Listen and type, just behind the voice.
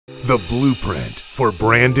The blueprint for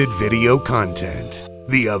branded video content.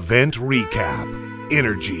 The event recap.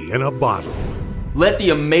 Energy in a bottle. Let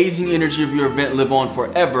the amazing energy of your event live on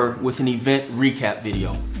forever with an event recap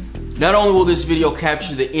video. Not only will this video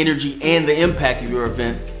capture the energy and the impact of your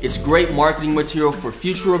event, it's great marketing material for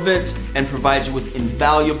future events and provides you with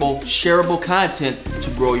invaluable, shareable content to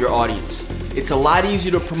grow your audience. It's a lot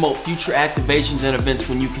easier to promote future activations and events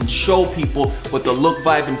when you can show people what the look,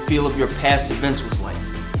 vibe, and feel of your past events was like.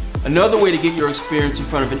 Another way to get your experience in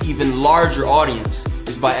front of an even larger audience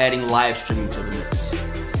is by adding live streaming to the mix.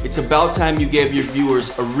 It's about time you gave your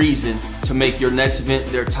viewers a reason to make your next event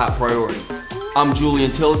their top priority. I'm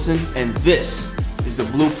Julian Tillotson, and this is the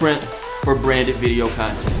blueprint for branded video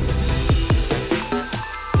content.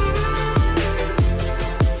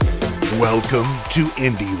 Welcome to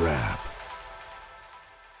INDIRAP.